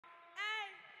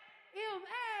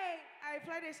Hey,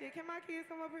 play that shit. Can my kids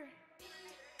come up here?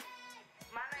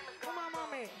 My name is Come on,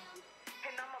 mama.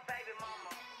 and I'm a baby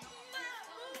mama.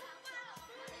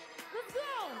 Let's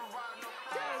go.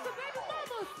 Shout out to baby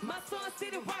mamas. My son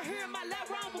sitting right here in my lap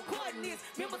where I'm recording this.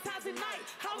 Remember times at night,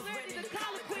 I was ready to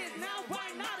call a quiz. Now I'm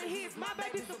writing all of his. My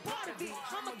baby's a part of it.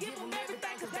 I'ma give them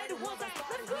everything cause they the ones that.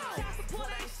 Let's go. Child support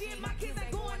ain't shit. My kids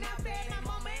ain't going out there. My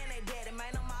mama and they daddy,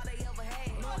 man, I'm all they ever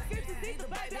had. No excuses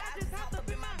either, baby. I just hopped up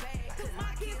in my bag. Cause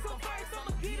my kids come first,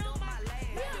 I'ma get on my leg.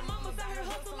 Baby mamas out here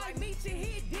hustle like me, shit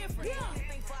hit different. Yeah.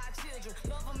 Anything for our children.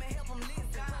 Love them and help them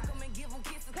listen. Hug them and give them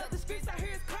kisses. Cause the streets out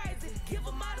here is crazy. Give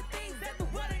them all the things that the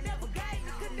world ain't never gave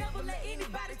me. Could never let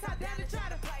anybody talk down and try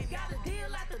to play me. Got a deal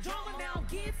out the drama, now I'm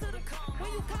getting to the come. When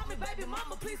you call me baby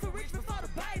mama, please for rich before the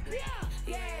baby.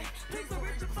 Yeah, please for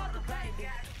rich before the baby.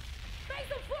 Make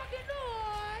some fucking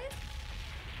noise.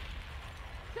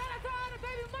 Shout out to all the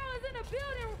baby mamas in the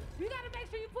building. You gotta make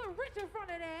sure you put rich in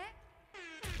front of that.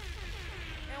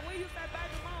 And when you say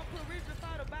baby mama, put rich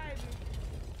before the baby.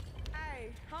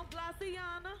 Hey, I'm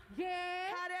Glossiana.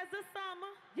 Yeah. Hot as the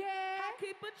summer. Yeah. I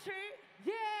keep a trick.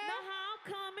 Yeah. Know how I'm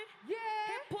coming.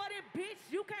 Yeah. Important bitch,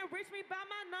 you can't reach me by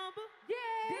my number. Yeah.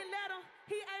 Then let him,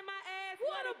 he ate my ass.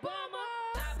 What a bummer.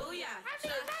 Shabuya.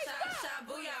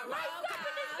 Shabuya. Roll call.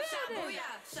 Shabuya.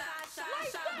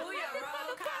 Shabuya.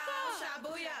 Roll call.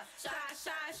 Shabuya.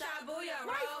 Shabuya.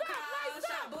 Roll call.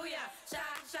 Shabuya.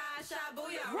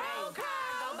 Shabuya. Roll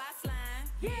call. Go by slime.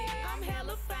 Yeah. I'm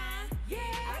hella fine. Yeah.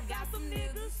 I got some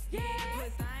niggas. Yeah.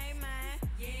 But I ain't mine.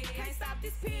 Yeah. Can't stop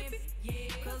this pimpin'. Yeah.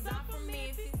 Cause I'm from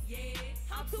Memphis. Yeah.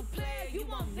 I'm too player. You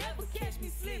won't never catch me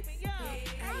slipping. Yeah.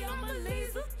 Hey, I'm a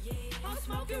Lisa. Yeah. I'm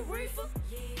smoking reefer.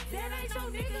 Yeah. That ain't your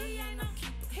nigga. He ain't no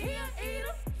keeper. He a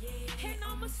eater. Yeah. And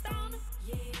I'm a stoner.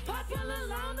 Yeah. Popular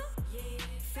loner. Yeah.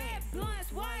 Fat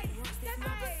blunts, white. That's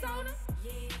my persona.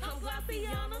 Yeah. I'm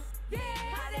Glossiana. Yeah.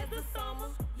 Hot as the summer.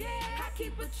 Yeah. I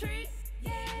keep a trick.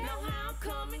 Yeah. Know how I'm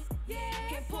coming.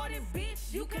 Yeah. Important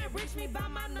bitch, you can't reach me by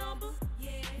my number.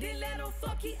 Yeah. Then let him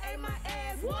fuck, he ate my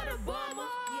ass. What a bummer.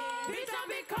 Yeah. Bitch, I'm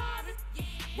Big Carter. Yeah.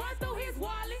 Run through his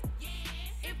wallet. Yeah.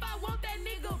 If I want that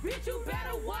nigga, bitch, you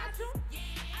better watch him. Yeah.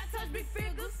 I touch big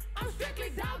figures. I'm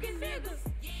strictly dogging niggas.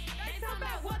 Yeah. They talking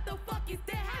about what the fuck is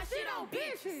that? How shit on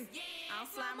bitches. Yeah. I'm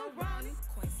Slimeroni,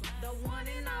 the one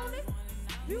and only.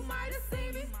 You might have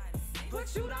seen me,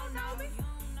 but you don't know me.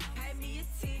 Pay me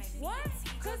attention. What?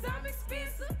 Cause I'm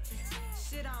expensive.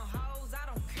 Shit on hoes, I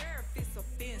don't care if it's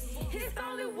offensive. It's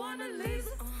only one Elisa.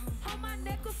 On my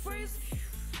neck a freeze.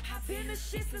 I've been the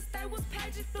shit since they was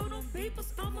paging through them beepers.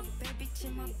 I'm a bad bitch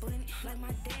in my bunny. Like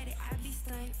my daddy, I be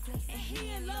stunning. And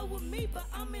he in love with me, but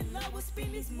I'm in love with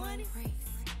spending his money.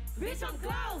 Bitch, I'm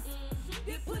gloss.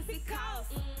 This pussy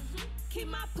cost. Keep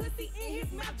my pussy in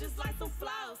his mouth just like some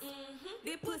floss.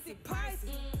 This pussy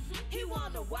pricey. He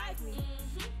wanna wife me.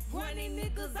 Running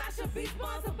niggas, I should be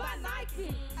sponsored by Nike.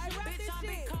 Hey, rap Bitch, this I'm shit.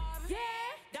 Big Carter. Yeah.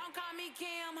 Don't call me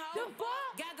Kim, ho. The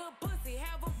fuck? Got good pussy,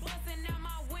 have a bustin' out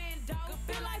my window. Could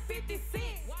feel like 50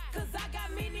 Cent. Cause I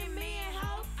got many men,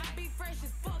 ho. I be fresh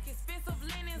as fuck, expensive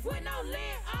linens with no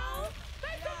lint on.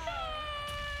 Make some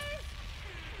noise!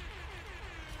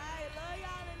 Hey, love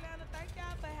y'all in Atlanta. Thank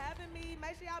y'all for having me.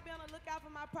 Make sure y'all be on the lookout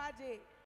for my project.